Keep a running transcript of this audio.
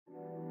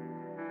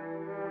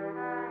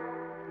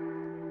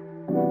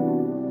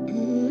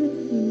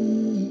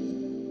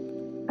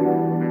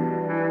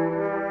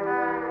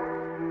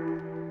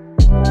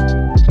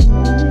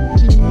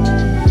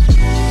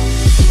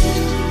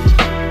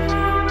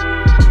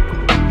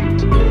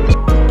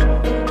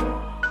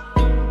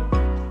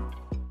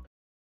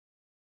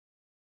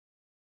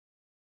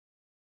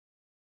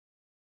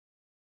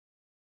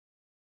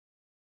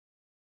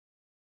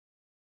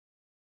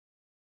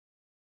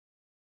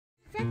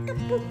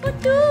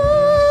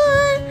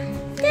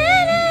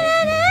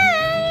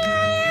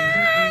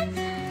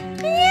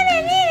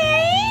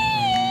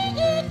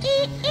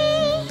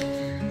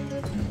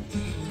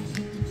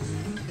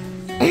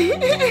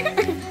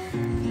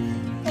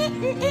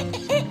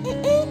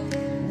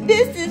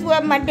This is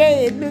what my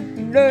dad looked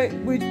like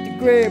with the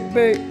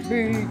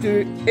grandbabies.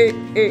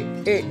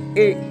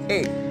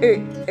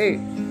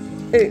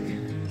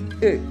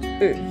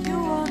 You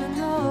wanna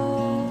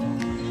know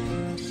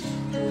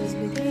who's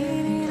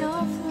beginning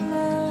of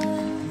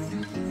love?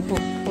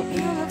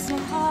 You look so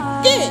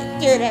hard. Get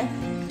it, Judah.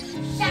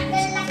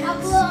 Shocking like a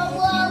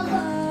whoa.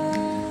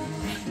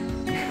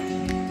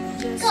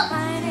 Just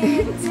find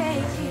it,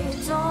 take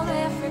it, don't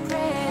let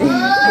regret.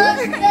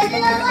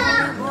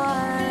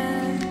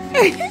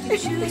 You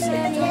choose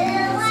it,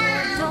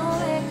 don't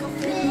let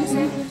confuse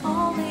it.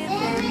 Only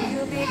then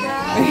you'll be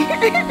God.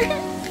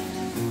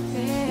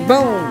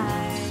 Boom.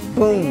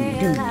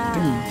 Boom.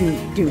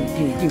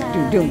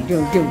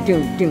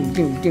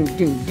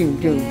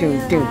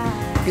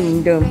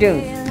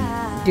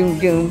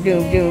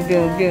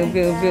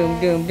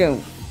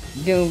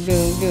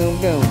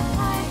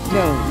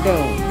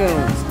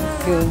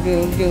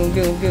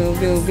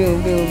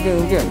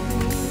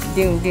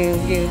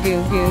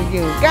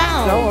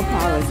 So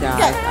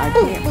apologize. I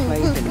can't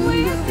play the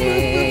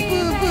music.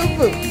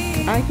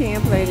 I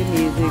can't play the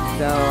music,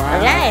 so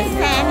Last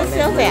time it's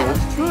so bad. I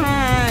was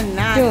trying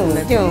not to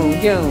let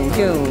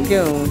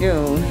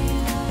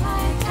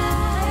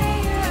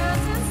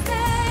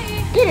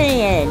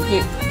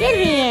Get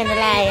in,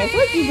 Elias.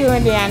 What you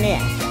doing down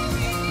there?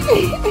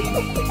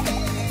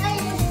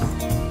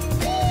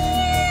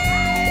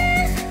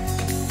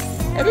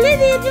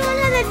 Olivia doing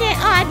another day.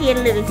 Oh, I did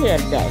Olivia's hair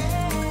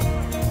today.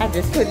 I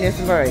just put in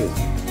some braids.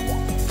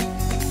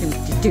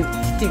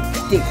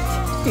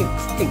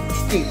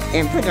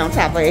 And put it on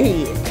top of her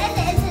head.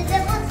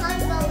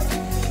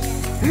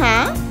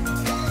 Huh?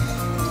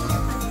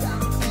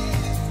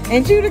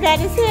 And Judah got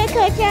his hair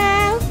cut,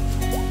 y'all.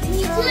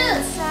 Me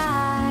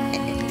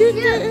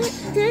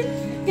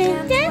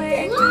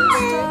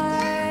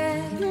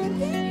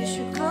You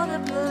should call the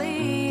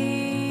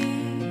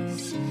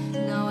police.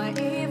 Now I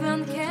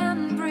even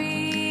can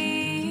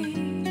breathe.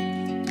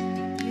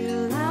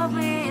 You love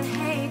me and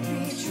hate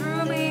me,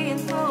 true me and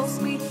false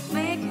me,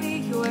 make me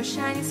your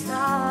shining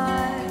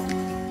star.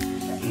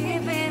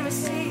 Giving,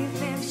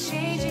 receiving,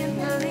 changing,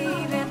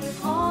 believing,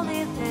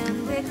 only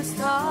then we could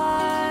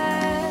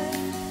start.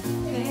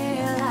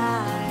 Feel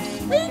like,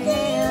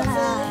 feel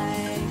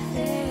like,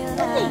 feel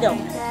What they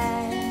doing?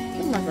 like.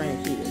 Look at my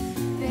grandkids.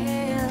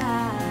 Feel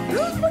like,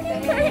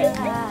 Look crazy.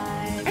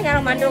 I got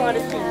on my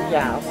daughter's shoes,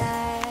 y'all.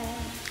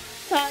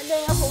 Turn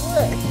down for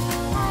what?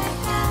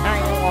 I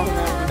ain't walking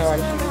on my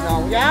daughter's shoes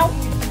on, y'all.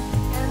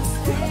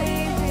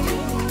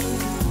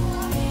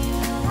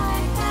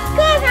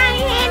 Cause I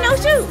ain't had no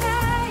shoes.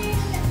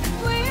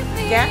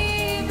 Yeah?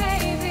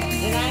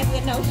 And I ain't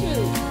get no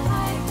shoes.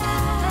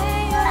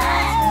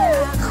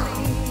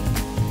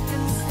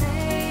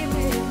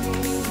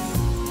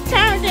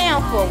 Turn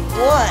down for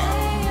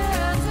what?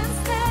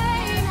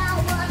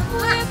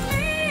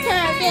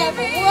 Turn down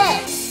for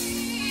what?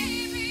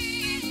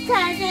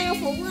 Turn down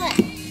for what?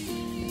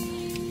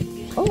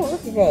 Oh,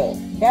 look at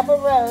that. Double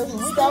rose.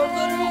 We gonna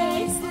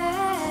get this.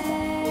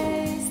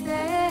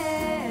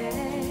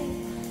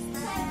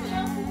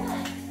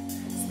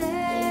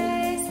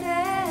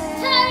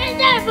 Turn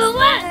down for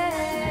what?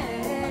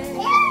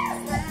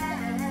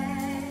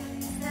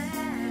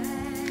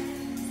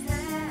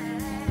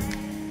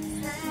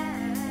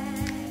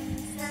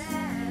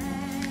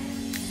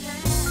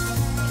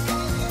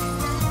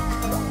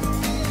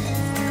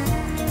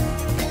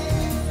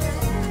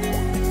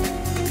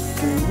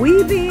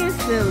 We being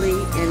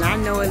silly, and I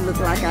know it look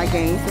like I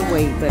gained some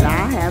weight, but I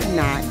have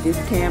not. This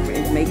camera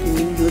is making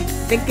me look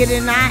thicker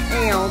than I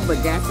am,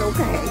 but that's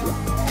okay.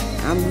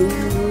 I'm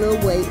losing a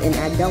little weight, and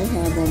I don't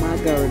have on my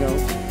girdle.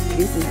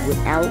 This is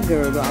without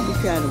girdle. I be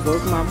trying to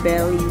work my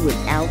belly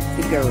without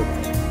the girdle.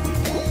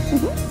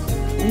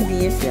 We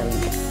being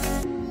silly.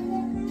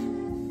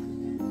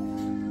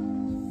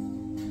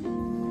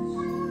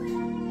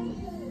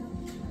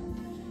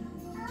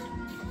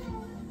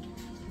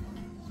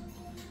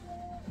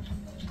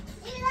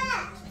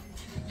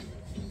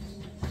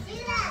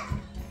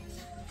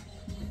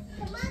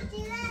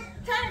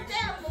 Turn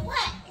down for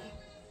what?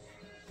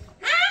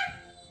 Huh?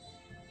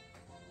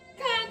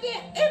 Turn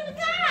down in the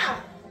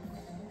car.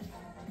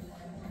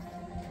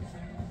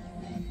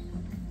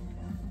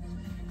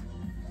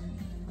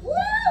 Woo,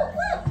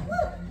 woo,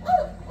 woo,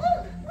 woo, woo,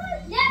 woo.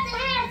 Let the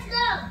hands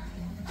go.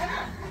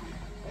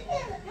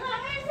 You're a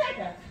hand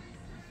taker.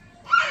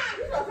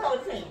 You supposed to hold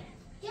the pen.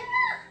 Get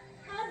up.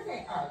 Hold the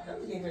pen. Oh,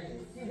 let me get rid of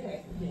this. See the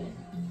heck pen.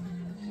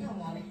 You don't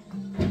want it.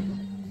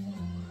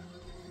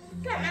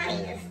 God, I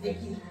ain't that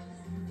sticky.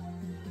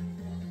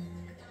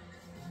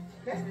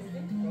 That's the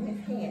sticky from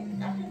his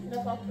hand. I picked it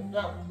up off the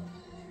floor.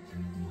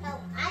 Oh,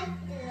 I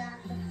did that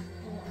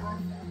before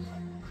also.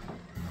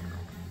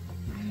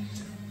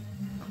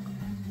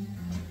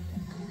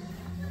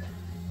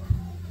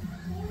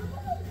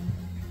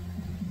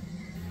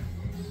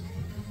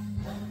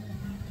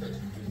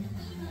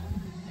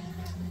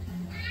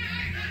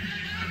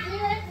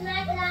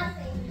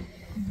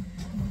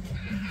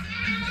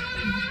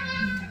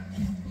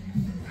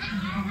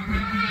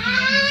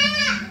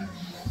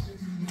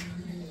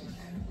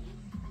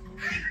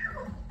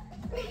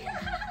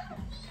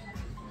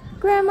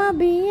 Grandma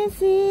being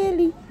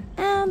silly.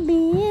 I'm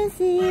being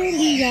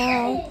silly,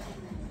 y'all.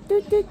 Do,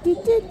 do, do,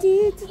 do, do,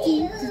 do,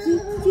 do,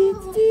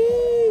 do,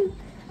 do,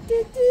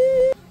 do,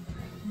 do.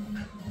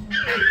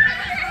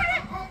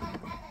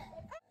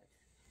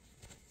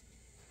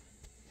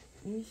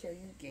 Let me show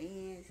you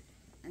Gans.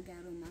 I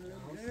got on my little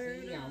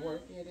girl. See, I'm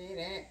working it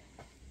out.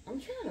 I'm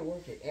trying to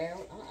work it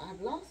out.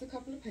 I've lost a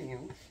couple of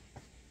pounds.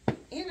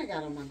 And I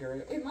got on my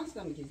girdle. My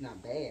stomach is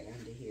not bad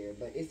under here,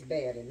 but it's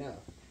bad enough.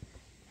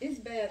 It's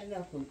bad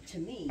enough to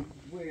me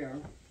where,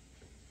 oh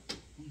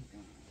my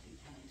God,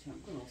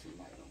 I'm putting on some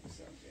light on the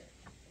subject.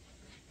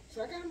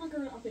 So I got on my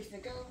girdle. I'm fixing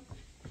to go.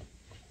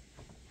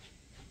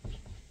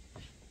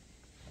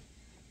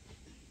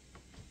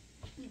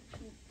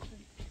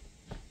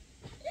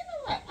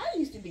 I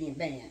used to be in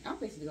band. I'm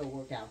fixing to go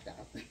work out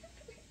though.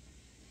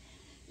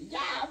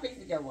 Y'all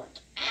fixing to go work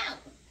out.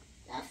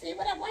 Y'all see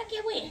what I'm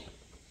working with?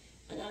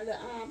 I got the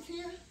arms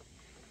here,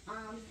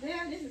 arms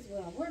there. This is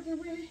what I'm working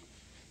with.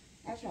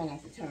 I try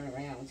not to turn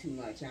around too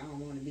much. I don't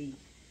want to be,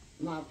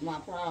 my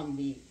problem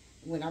be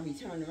when I be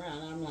turning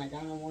around, I'm like,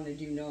 I don't want to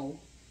do no,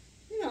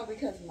 you know,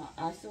 because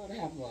I sort of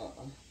have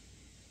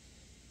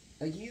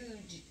a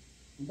huge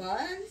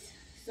buns.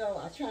 So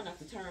I try not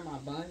to turn my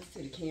buns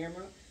to the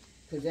camera.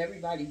 Because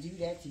everybody do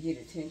that to get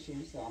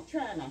attention. So I'm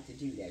trying not to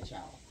do that,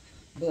 y'all.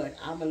 But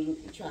I'm going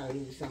to try to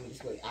lose some of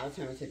this weight. I'll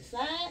turn to the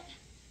side.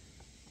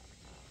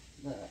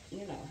 But,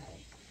 you know,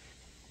 hey.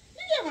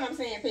 You get what I'm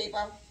saying,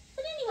 people.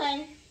 But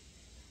anyway,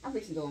 I'm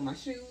fixing to go in my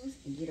shoes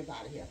and get up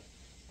out of here.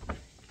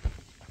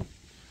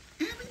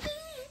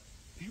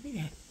 I'll be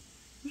back.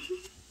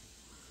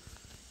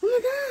 Oh, my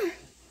God.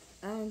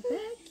 I'm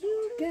back,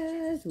 you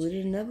guys, with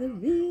another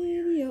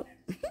video.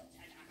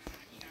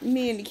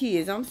 Me and the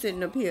kids, I'm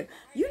sitting up here.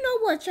 You know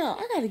what, y'all?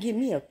 I gotta get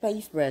me a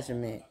face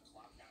regimen.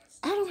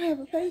 I don't have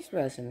a face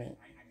regimen.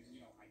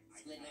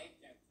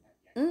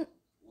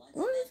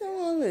 What is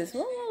all this?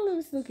 Why are my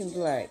lips looking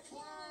black?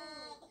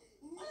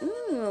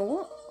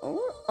 What?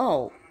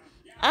 Oh,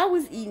 I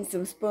was eating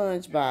some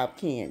SpongeBob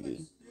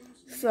candy.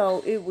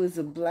 So it was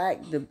a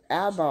black, the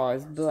eyeball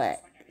is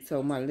black.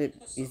 So my lip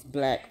is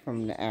black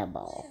from the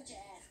eyeball.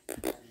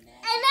 And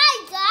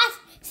I got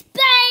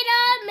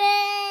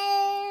Spider-Man.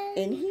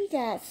 And he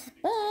got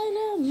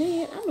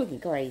Spider-Man. I'm looking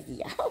crazy,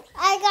 y'all.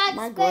 I got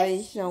My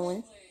grades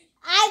showing.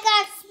 I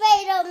got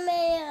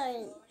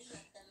Spider-Man.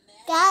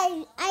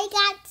 Guys, I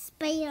got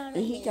Spider-Man.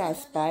 And he got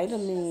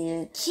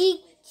Spider-Man.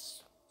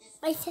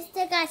 My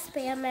sister got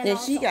Spider-Man. And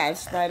also. she got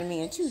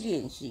Spider-Man too,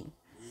 didn't she?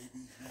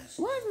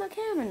 Why is my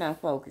camera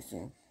not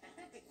focusing?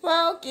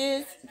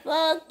 Focus,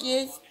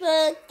 focus,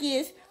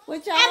 focus.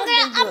 What y'all I'm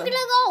doing? gonna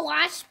go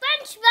watch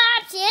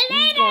SpongeBob. See you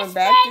He's later. going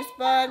back to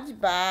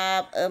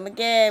SpongeBob. Oh my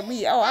God,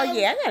 oh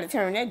yeah, I gotta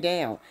turn that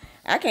down.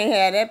 I can't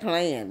have that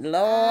playing.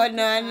 Lord,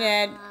 none of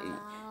that.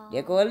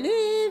 There go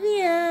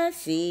Olivia.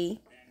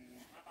 See.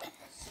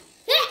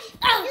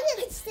 You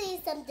can see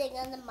something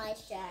under my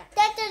shirt.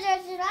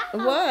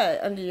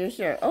 What under your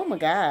shirt? Oh my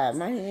God,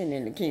 my hand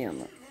in the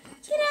camera.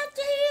 Get out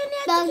there in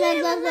that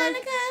camera,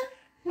 Monica.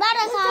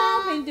 What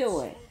y'all been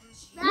doing?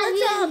 What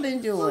y'all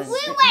been doing? We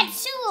went to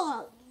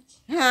school.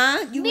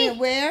 Huh? You went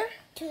where?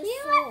 We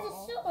went to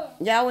school.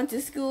 Y'all went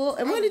to school?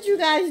 And what did you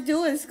guys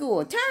do in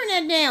school? Turn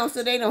that down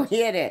so they don't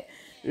hear that.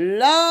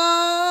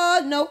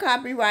 Lord, no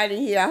copyright in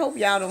here. I hope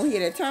y'all don't hear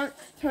that. Turn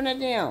that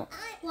down.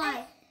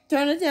 Why?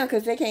 Turn it down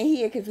because they can't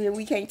hear because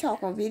we can't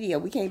talk on video.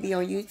 We can't be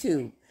on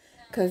YouTube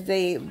because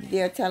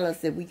they'll tell us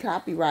that we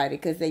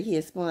copyrighted because they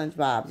hear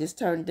SpongeBob. Just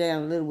turn it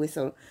down a little bit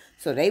so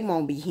they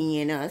won't be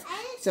hearing us.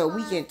 So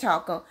we can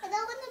talk on. I don't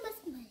want to mess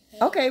my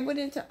hair. Okay, but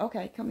then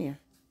okay, come here.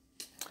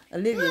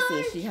 Olivia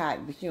says she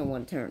hot, but she don't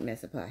want to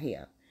mess up her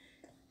hair.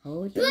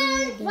 Hold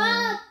it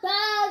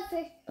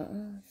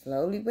down.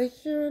 Slowly but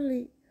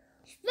surely.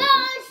 You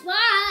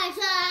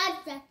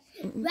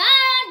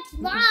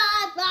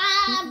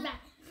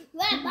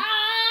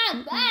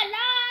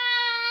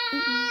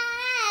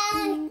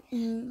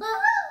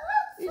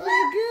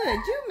did good.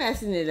 You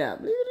messing it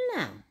up. Leave it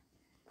alone.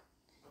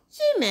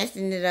 She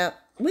messing it up.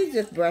 We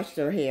just brushed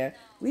her hair.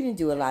 We didn't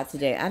do a lot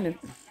today.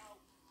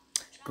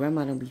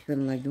 Grandma don't be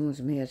feeling like doing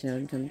some hair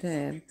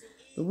sometimes.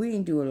 But we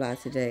didn't do a lot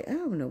today. I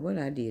don't know what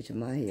I did to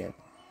my hair.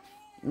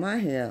 My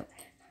hair.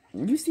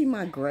 You see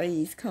my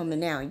grays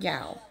coming out,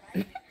 y'all.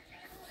 Oops.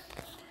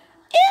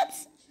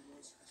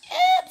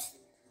 Oops.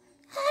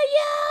 How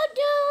y'all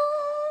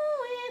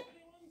doing?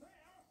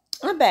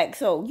 I'm back.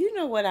 So, you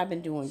know what I've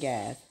been doing,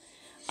 guys.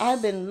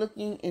 I've been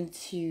looking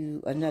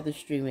into another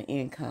stream of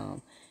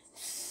income.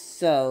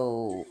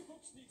 So,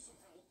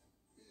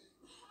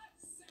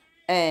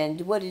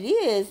 and what it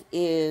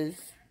is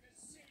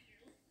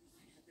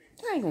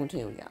I ain't gonna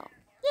tell y'all.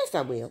 Yes,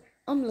 I will.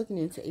 I'm looking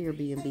into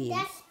Airbnb.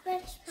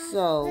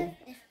 So,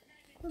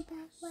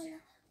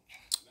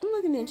 I'm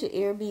looking into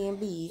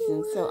Airbnbs,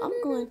 and so I'm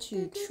going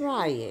to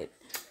try it.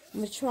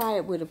 I'm gonna try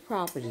it with a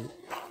property.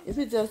 If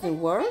it doesn't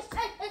work,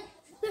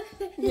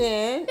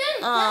 then,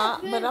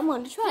 but I'm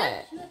going to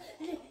try it.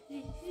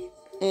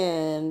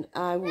 And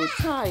I will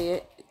try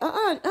it.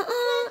 Don't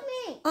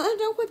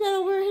put that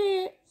over her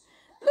head.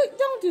 Look,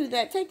 don't do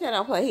that. Take that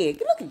off her head.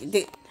 Look at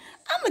the.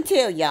 I'm gonna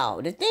tell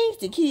y'all the things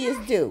the kids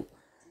do.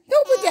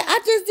 Don't put that. I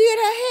just did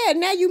her hair.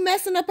 Now you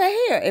messing up her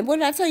hair. And what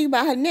did I tell you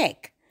about her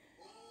neck?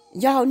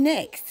 Y'all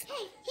next.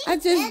 I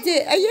just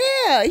did.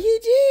 Yeah, he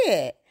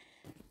did.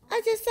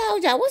 I just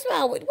told y'all. What's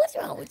wrong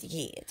with the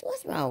kids?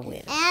 What's wrong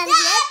with them? And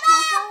get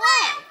Peppa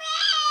Wig.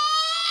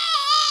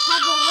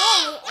 Peppa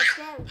Wig is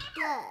very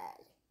good.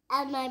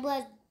 And my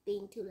voice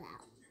being too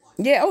loud.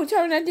 Yeah. Oh,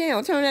 turn that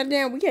down. Turn that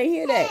down. We can't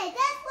hear that. Hey,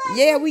 that's what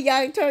Yeah, we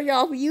gotta turn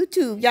y'all for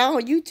YouTube. Y'all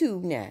on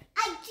YouTube now.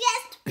 I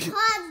just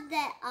paused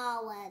it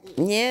already.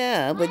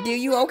 Yeah, but do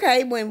you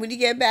okay when you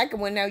get back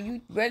and when now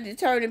you ready to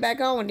turn it back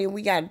on? Then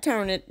we gotta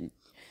turn it.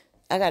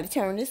 I gotta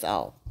turn this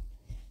off.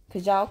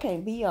 Cause y'all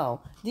can't be on.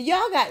 Do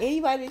y'all got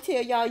anybody to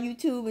tell y'all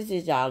YouTubers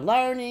that y'all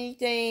learn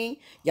anything?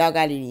 Y'all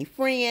got any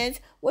friends?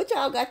 What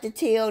y'all got to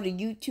tell the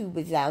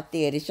YouTubers out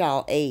there that's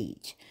y'all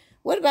age?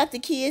 What about the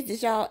kids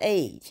that's y'all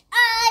age?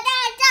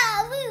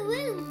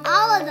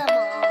 All of them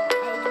are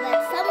age, but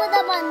some of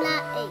them are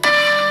not age.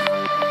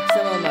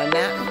 Some of them are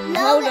not.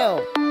 No,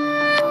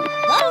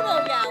 Hold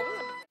on, y'all.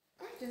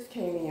 I just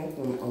came in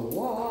from a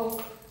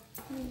walk.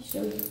 Let me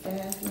show you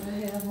fast what I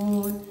have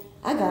on.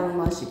 I got on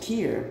my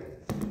Shakira.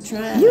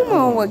 You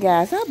know what,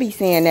 guys? I'll be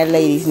saying that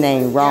lady's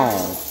name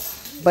wrong.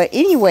 But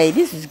anyway,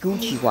 this is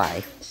Gucci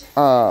wife.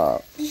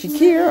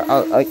 Shakira,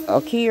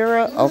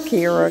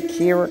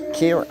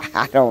 Kira.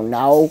 I don't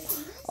know.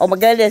 Oh my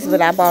goodness,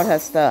 but I bought her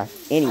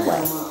stuff.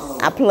 Anyway,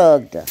 I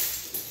plugged her.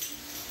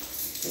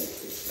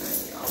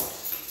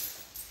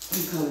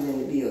 I'm coming in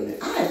the building.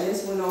 I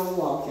just went on a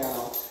walk,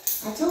 y'all.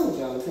 I told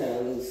y'all I'm trying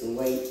to lose some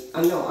weight.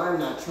 I know I'm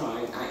not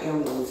trying. I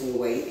am losing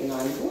weight, and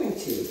I'm going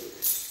to.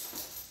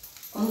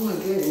 Oh my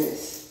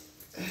goodness.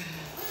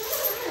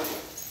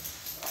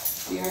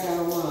 See, I got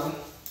on my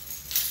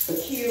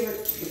Akira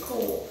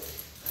Nicole.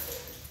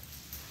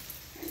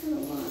 I got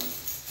on my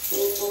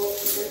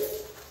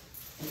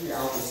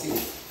y'all can see.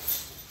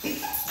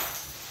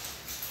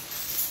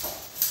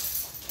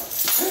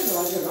 That's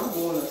all I do. I'm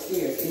going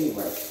upstairs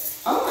anyway.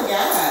 Oh my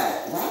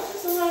God. Why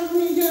is somebody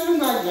putting down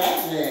my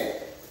jacket?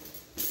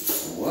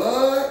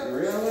 What?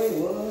 Really?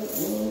 What?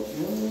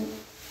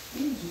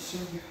 Let me just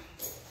show you.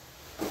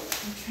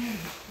 I'm trying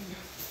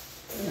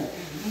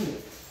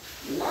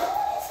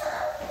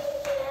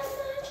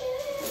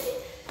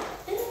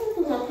to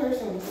put my purse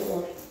on the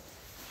floor.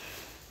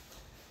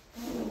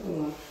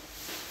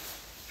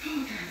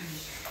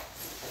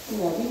 Oh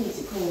God, we need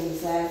to clean the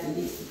sides of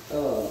these.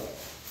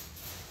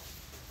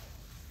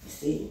 Let's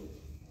see.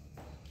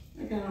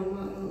 I got on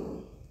my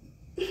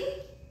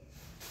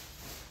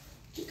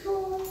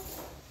Jacob,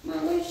 my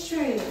waist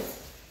trainer.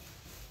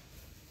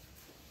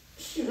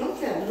 Shoot, I'm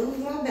trying to lose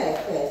my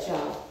backpack,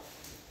 y'all.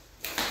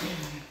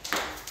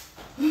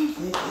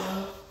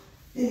 Y'all,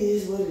 it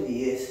is what it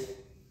is.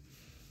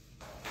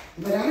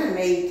 But I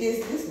made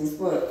this. This was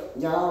what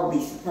y'all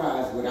be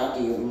surprised what I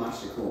did with my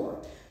Shakira.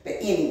 But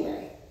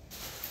anyway.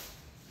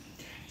 I'm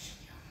trying to show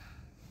y'all.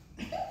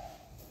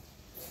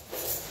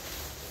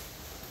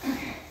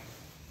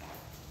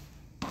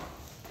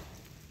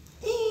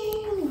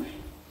 Anyway.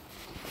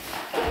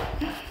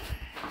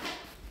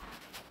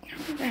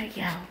 I'll be back,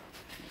 y'all.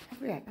 I'll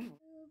be back.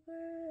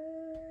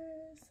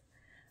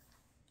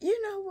 You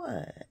know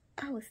what?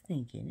 I was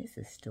thinking it's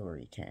a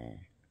story time.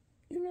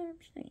 You know what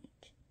I'm saying?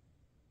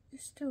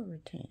 It's story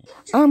time.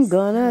 I'm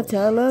gonna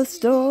tell a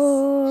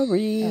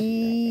story.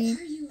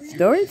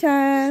 Story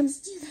time.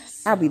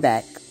 I'll be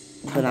back,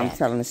 but I'm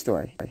telling a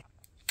story.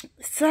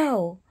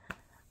 So,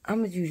 I'm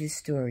gonna do this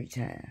story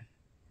time.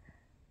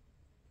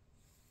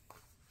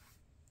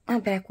 I'm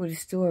back with a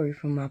story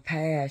from my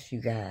past,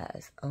 you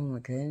guys. Oh my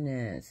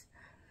goodness.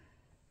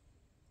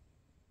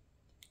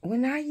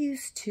 When I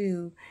used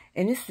to,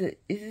 and this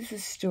is a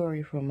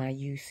story from my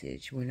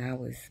usage when I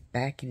was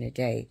back in the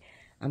day.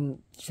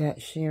 I'm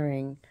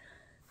sharing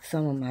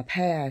some of my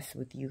past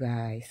with you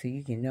guys so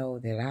you can know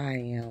that I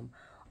am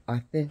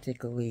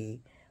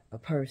authentically a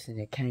person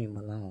that came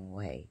a long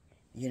way,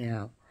 you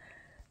know.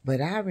 But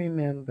I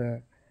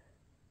remember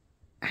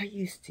I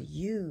used to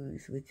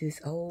use with this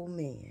old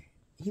man.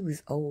 He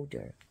was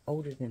older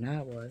than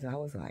I was. I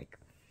was like,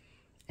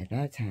 at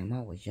that time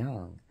I was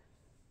young.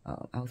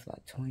 I was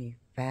about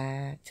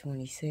 25,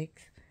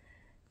 26.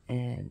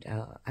 And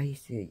I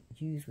used to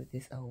use with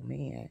this old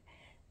man.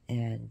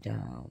 And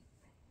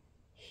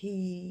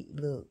he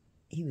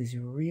was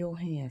real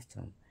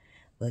handsome.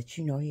 But,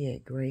 you know, he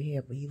had gray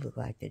hair, but he looked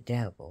like the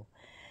devil.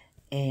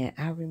 And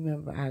I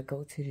remember I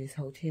go to this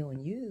hotel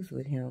and use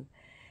with him.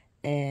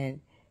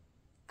 And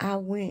I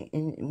went,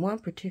 in one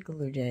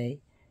particular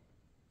day,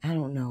 I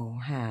don't know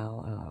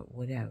how,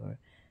 whatever,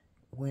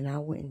 when I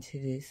went into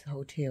this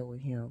hotel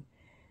with him,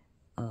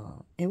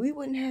 and we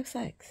wouldn't have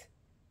sex.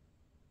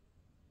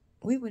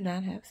 We would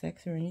not have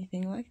sex or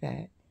anything like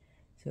that.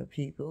 So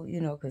people,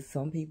 you know, because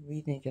some people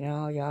be thinking,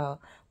 oh,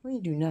 y'all, we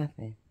ain't do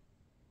nothing.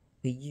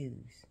 We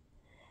use.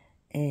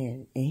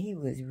 And he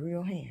was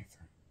real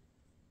handsome.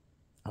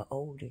 An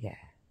older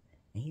guy.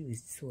 And he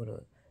was sort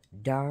of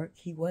dark.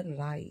 He wasn't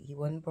light. He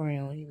wasn't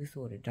brown. He was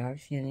sort of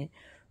dark-skinned,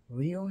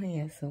 real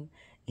handsome,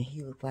 and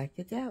he looked like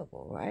the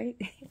devil, right?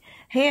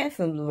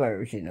 Handsome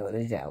version of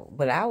the devil.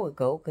 But I would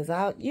go because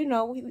I would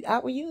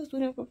use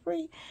with him for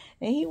free,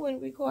 and he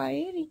wouldn't require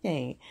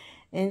anything.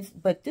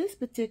 But this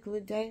particular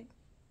day,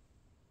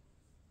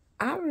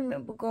 I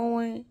remember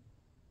going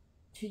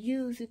to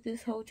use at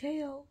this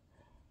hotel,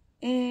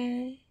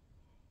 and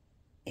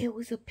it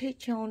was a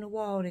picture on the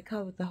wall that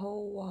covered the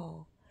whole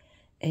wall,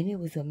 and it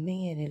was a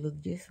man that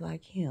looked just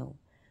like him.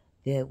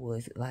 That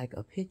was like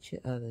a picture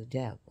of the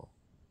devil.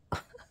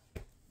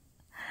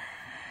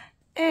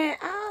 And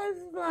I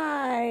was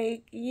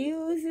like,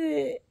 use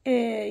it,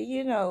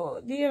 and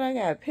then I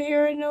got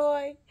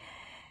paranoid,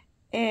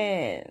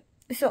 and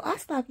so I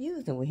stopped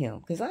using with him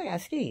because I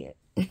got scared.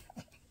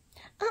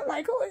 I'm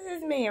like, who is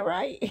this man,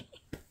 right?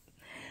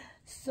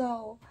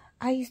 So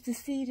I used to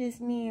see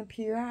this man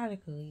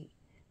periodically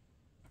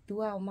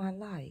throughout my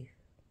life,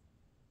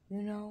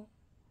 and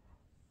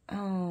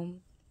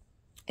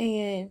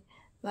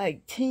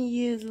like 10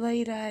 years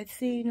later, I'd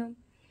seen him,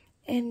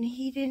 and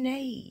he didn't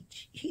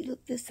age. He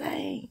looked the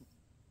same.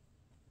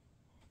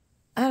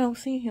 I don't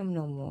see him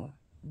no more.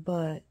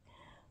 But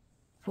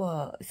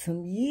for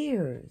some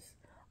years,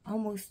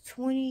 almost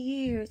 20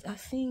 years, I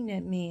seen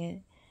that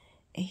man,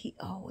 and he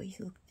always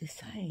looked the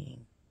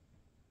same.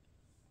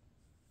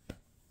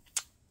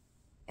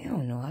 I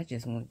don't know. I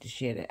just wanted to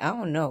share that. I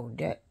don't know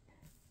that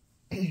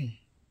he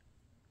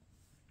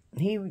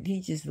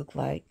just looked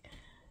like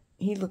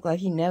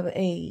he never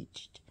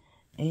aged.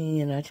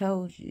 And I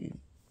told you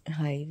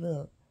how he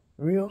looked.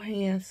 Real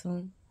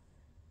handsome.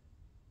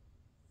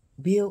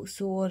 Built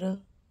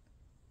sorta.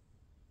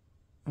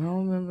 I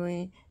don't remember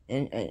any,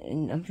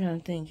 and I'm trying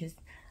to think.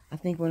 I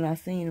think when I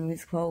seen him,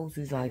 his clothes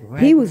was like regular.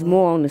 He was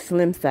more on the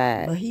slim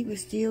side. But he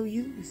was still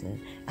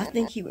using. I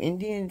think and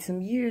then some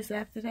years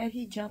after that,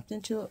 he jumped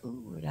into an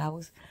Uber. I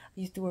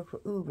used to work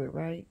for Uber,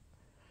 right?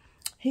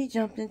 He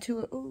jumped into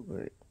an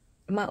Uber,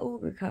 my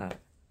Uber car.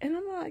 And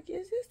I'm like,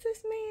 is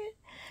this man?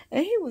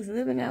 And he was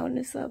living out in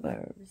the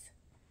suburbs.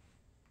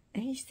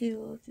 And he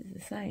still looks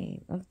the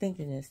same. I'm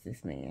thinking it's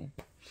this man.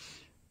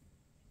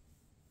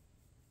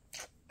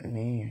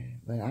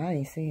 Man, but I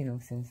ain't seen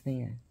him since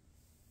then.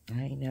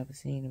 I ain't never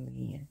seen him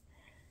again.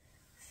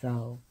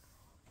 So,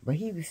 but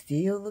he was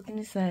still looking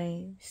the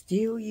same,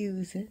 still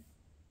using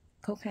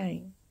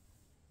cocaine.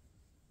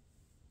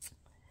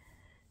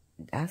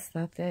 I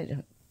stopped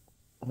that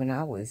when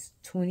I was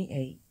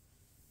 28.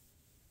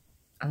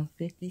 I'm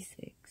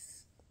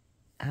 56.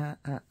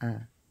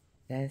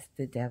 That's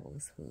the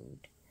devil's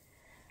food.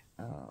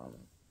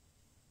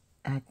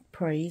 I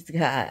praise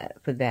God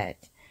for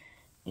that.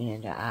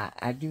 And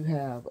I do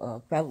have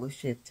a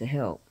fellowship to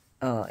help.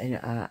 And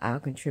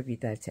I'll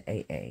contribute that to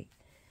AA.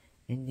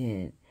 And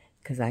then,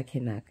 because I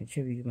cannot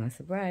contribute my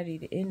sobriety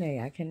to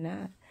NA, I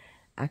cannot.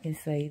 I can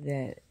say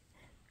that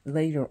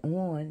later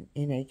on,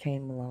 NA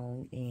came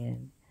along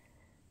and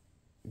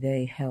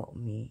they helped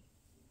me.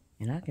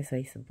 And I can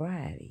say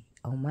sobriety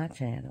on my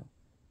channel.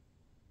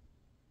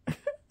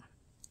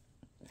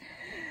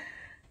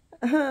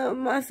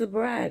 My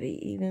sobriety,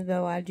 even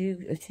though I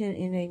do attend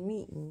NA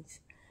meetings,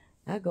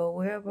 I go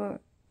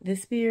wherever the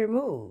spirit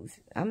moves.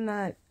 I'm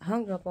not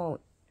hung up on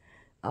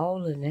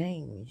all the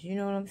names. You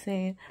know what I'm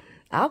saying?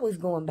 I was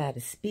going by the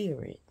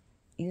spirit.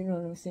 You know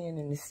what I'm saying?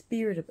 And the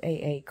spirit of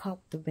AA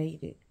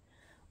cultivated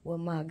what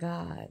my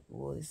God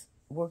was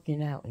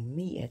working out in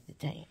me at the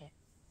time.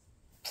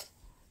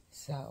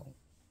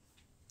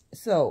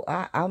 So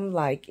I'm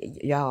like,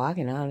 y'all, I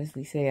can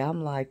honestly say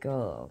I'm like,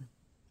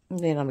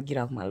 then I'm going to get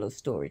off my little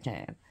story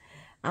time.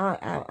 I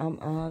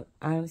can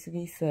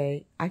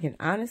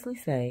honestly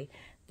say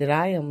that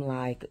I am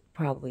like,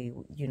 probably,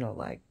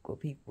 like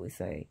what people would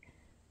say,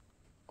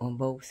 on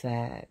both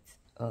sides.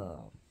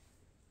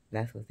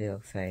 That's what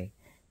they'll say,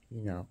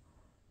 I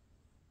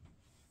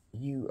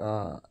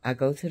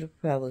go to the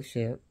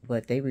fellowship,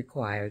 but they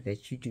require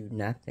that you do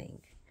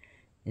nothing.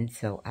 And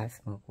so I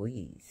smoke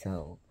weed.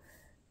 So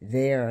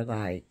they're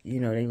like,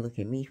 they look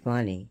at me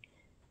funny.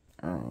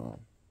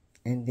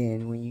 And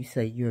then when you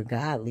say you're a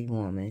godly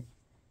woman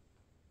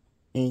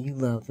and you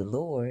love the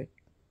Lord,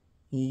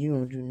 and you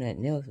don't do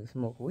nothing else but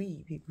smoke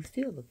weed, people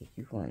still look at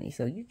you funny.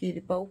 So you get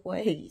it both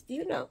ways.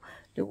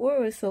 The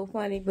world is so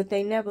funny, but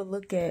they never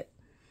look at,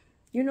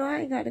 I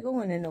ain't got to go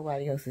into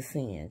nobody else's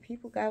sin.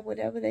 People got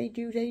whatever they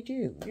do,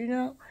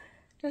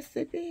 That's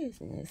their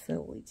business. So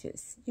we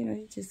just,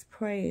 you just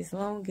pray as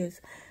long as,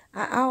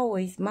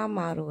 my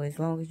motto, as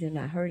long as you're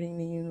not hurting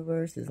the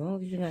universe, as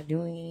long as you're not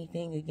doing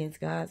anything against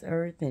God's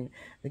earth and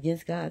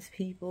against God's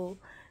people,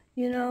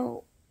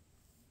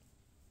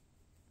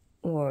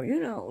 or,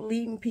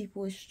 leading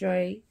people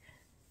astray,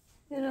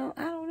 I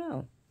don't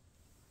know.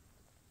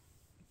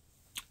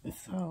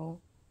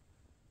 So,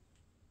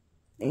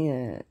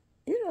 and,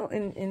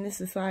 in this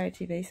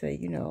society, they say,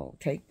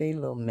 take their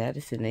little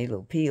medicine, their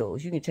little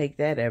pills. You can take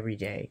that every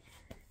day.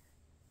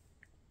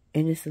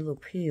 And it's a little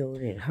pill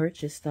that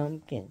hurts your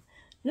stomach. And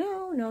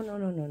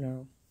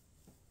no.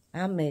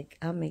 I make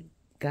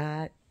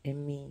God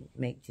and me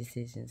make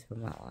decisions for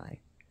my life.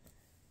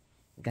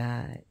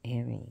 God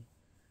and me.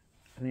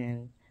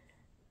 Man,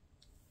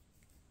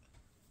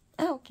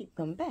 keep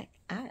coming back.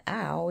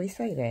 I always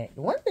say that.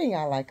 One thing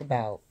I like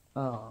about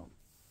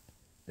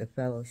the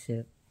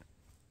fellowship,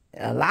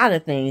 a lot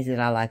of things that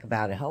I like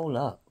about it. Hold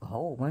up, a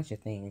whole bunch of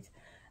things.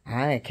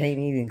 I can't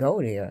even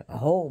go there. A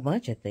whole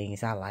bunch of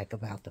things I like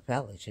about the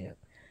fellowship.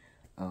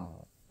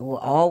 Will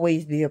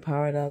always be a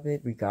part of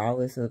it,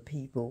 regardless of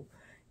people.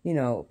 You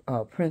know,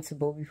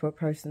 principle before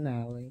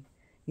personality.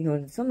 You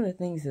know, some of the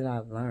things that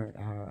I've learned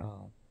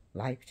are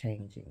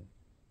life-changing.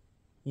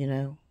 You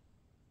know,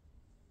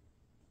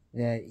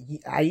 that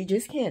you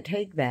just can't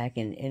take back,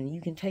 and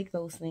you can take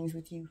those things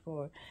with you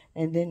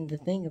and then the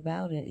thing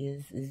about it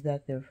is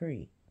that they're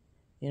free.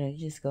 You know, you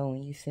just go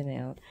and you sit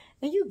down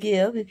and you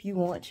give if you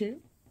want to,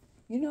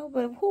 you know,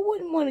 but who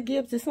wouldn't want to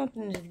give to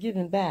something that's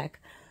given back,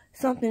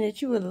 something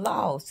that you had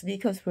lost?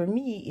 Because for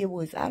me, it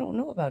was, I don't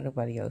know about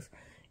nobody else,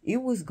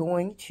 it was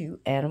going to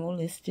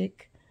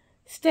animalistic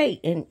state,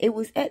 and it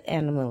was at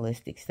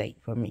animalistic state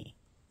for me,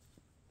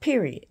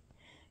 period.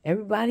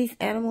 Everybody's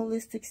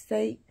animalistic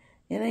state,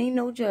 and ain't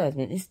no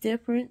judgment. It's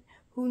different.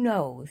 Who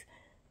knows?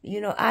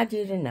 You know, I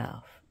did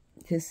enough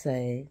to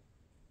say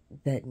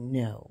that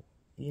no,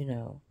 you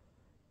know,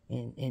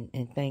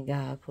 and thank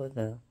God for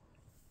the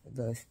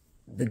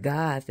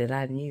God that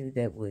I knew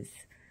that was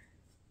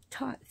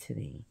taught to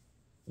me,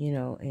 you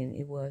know, and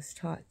it was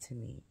taught to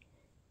me.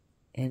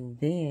 And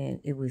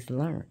then it was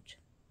learned.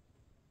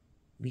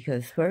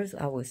 Because first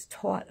I was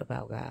taught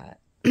about God.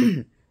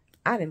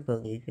 I didn't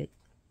believe it.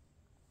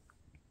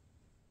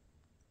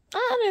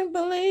 I didn't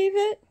believe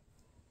it.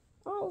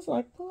 I was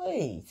like,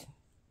 please,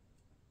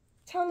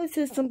 tell it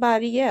to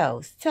somebody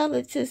else. Tell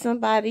it to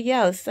somebody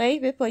else.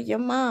 Save it for your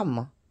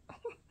mama.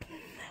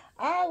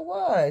 I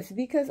was,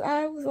 because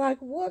I was like,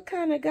 what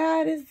kind of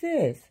God is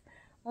this?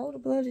 Oh, the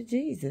blood of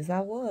Jesus.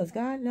 I was.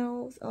 God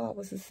knows. Oh, I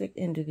was a sick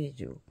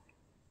individual.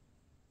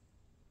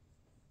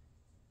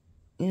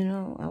 You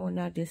know, I would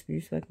not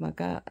disrespect my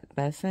God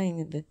by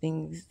saying the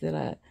things that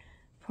I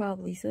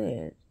probably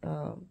said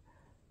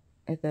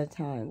at that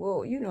time.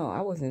 Well, you know,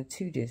 I wasn't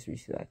too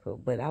disrespectful,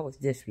 but I was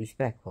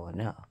disrespectful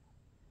enough.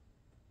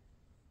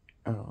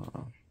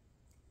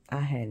 I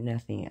had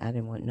nothing. I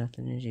didn't want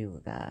nothing to do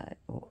with God.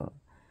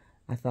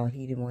 I thought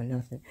he didn't want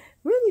nothing.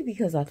 Really,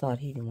 because I thought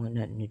he didn't want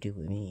nothing to do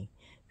with me.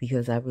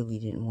 Because I really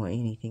didn't want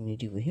anything to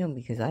do with him,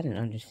 because I didn't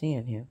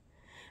understand him.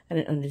 I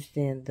didn't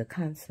understand the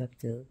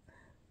concept of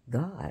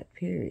God,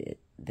 period.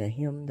 The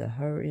him, the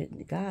her,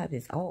 God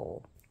is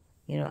all.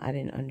 You know, I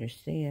didn't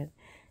understand.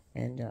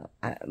 And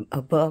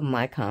above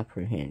my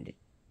comprehension.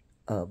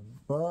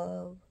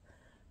 Above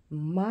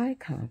my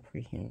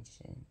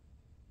comprehension.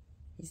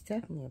 He's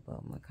definitely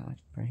above my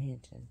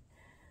comprehension.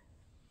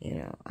 You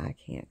know, I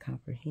can't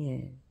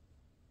comprehend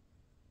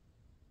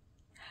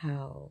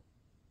how,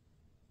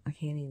 I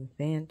can't even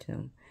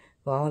fathom.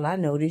 For all I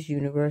know, this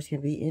universe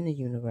can be in the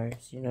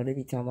universe. You know, they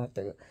be talking about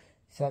the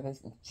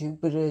seventh,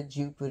 Jupiter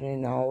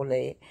and all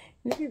that.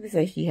 And people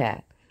say she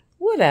high.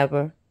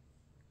 Whatever.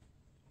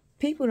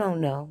 People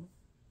don't know.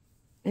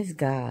 It's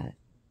God,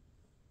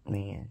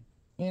 man.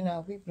 You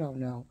know, people don't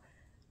know.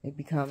 They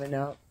be coming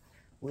up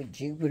with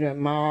Jupiter and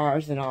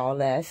Mars and all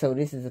that. So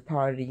this is a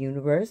part of the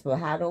universe. But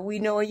how do we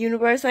know a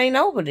universe ain't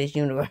over this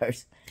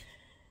universe?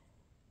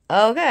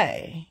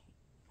 Okay.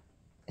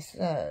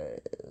 So,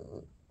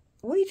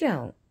 we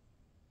don't.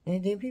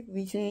 And then people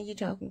be saying you're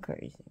talking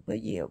crazy.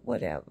 But yeah,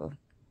 whatever.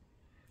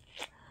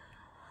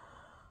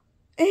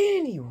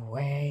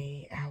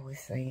 Anyway, I was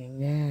saying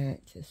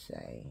that to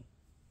say,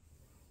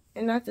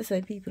 and not to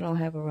say people don't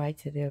have a right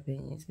to their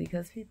opinions,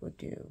 because people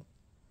do.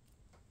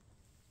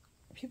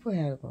 People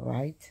have a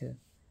right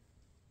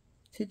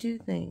to do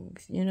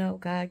things. You know,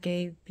 God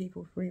gave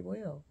people free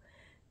will.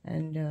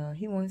 And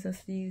he wants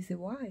us to use it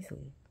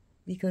wisely.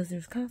 Because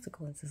there's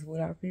consequences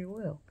with our free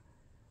will.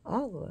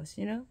 All of us,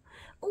 you know.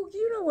 Oh,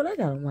 you know what I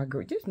got on my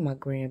this is my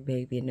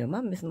grandbaby and them.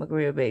 I miss my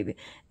grandbaby.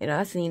 And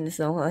I seen this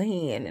on her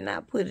hand and I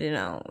put it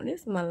on.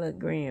 This is my little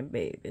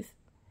grandbaby.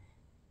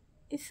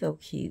 It's so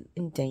cute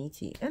and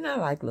dainty. And I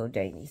like little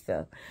dainty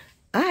stuff.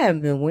 I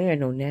haven't been wearing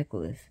no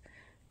necklace.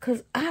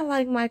 Because I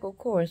like Michael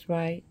Kors,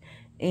 right?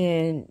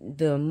 And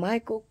the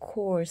Michael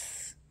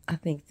Kors, I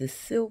think the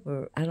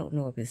silver, I don't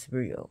know if it's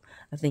real.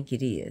 I think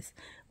it is.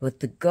 But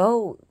the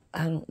gold,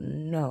 I don't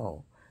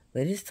know.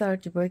 But it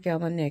started to break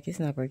out my neck. It's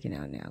not breaking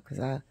out now because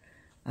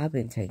I've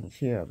been taking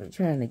care of it.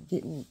 Trying to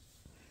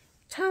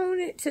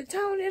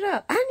tone it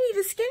up. I need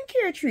a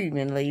skincare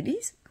treatment,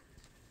 ladies.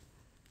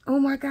 Oh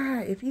my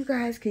God, if you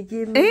guys could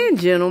give me... And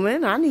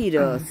gentlemen, I need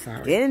a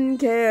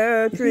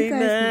skincare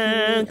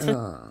treatment.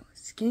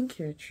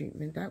 Skincare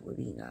treatment, that would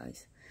be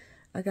nice.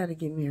 I got to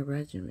get me a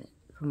regimen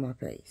for my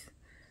face.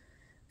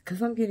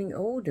 Because I'm getting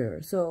older,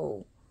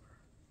 so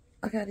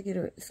I got to get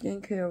a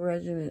skincare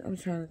regimen. I'm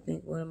trying to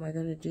think, what am I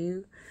going to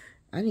do?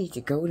 I need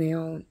to go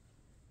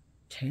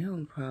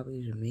downtown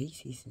probably to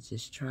Macy's and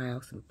just try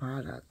out some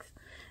products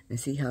and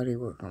see how they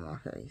work on my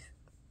face.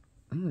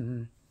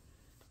 But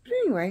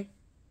anyway,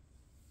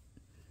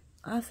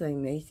 I say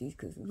Macy's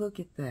because look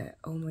at that.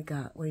 Oh my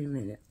God, wait a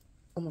minute.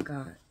 Oh my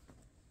God.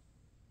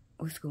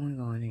 What's going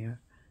on here?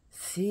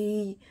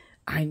 See,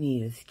 I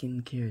need a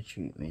skincare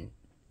treatment.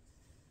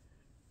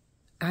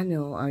 I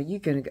know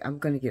I'm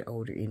gonna get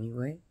older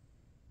anyway,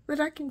 but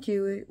I can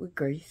do it with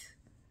grace,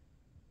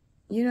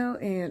 you know,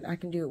 and I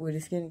can do it with a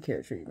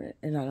skincare treatment,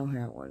 and I don't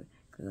have one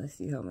because I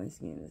see how my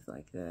skin is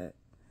like that.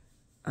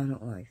 I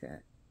don't like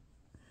that,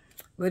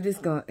 but it's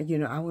gonna, you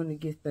know, I want to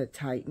get the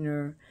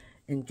tightener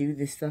and do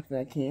the stuff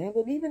that I can.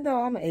 But even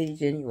though I'm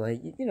age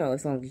anyway, you know,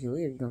 as long as you live,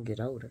 you're gonna get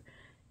older,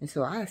 and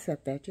so I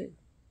accept that too.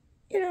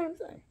 You know what I'm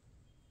saying?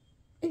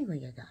 Anyway,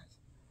 you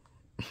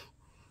guys,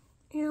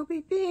 it'll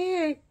be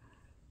big.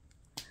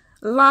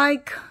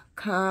 Like,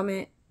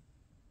 comment,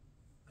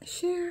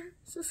 share,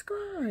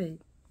 subscribe.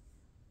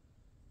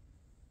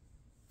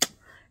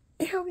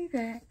 He'll be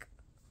back.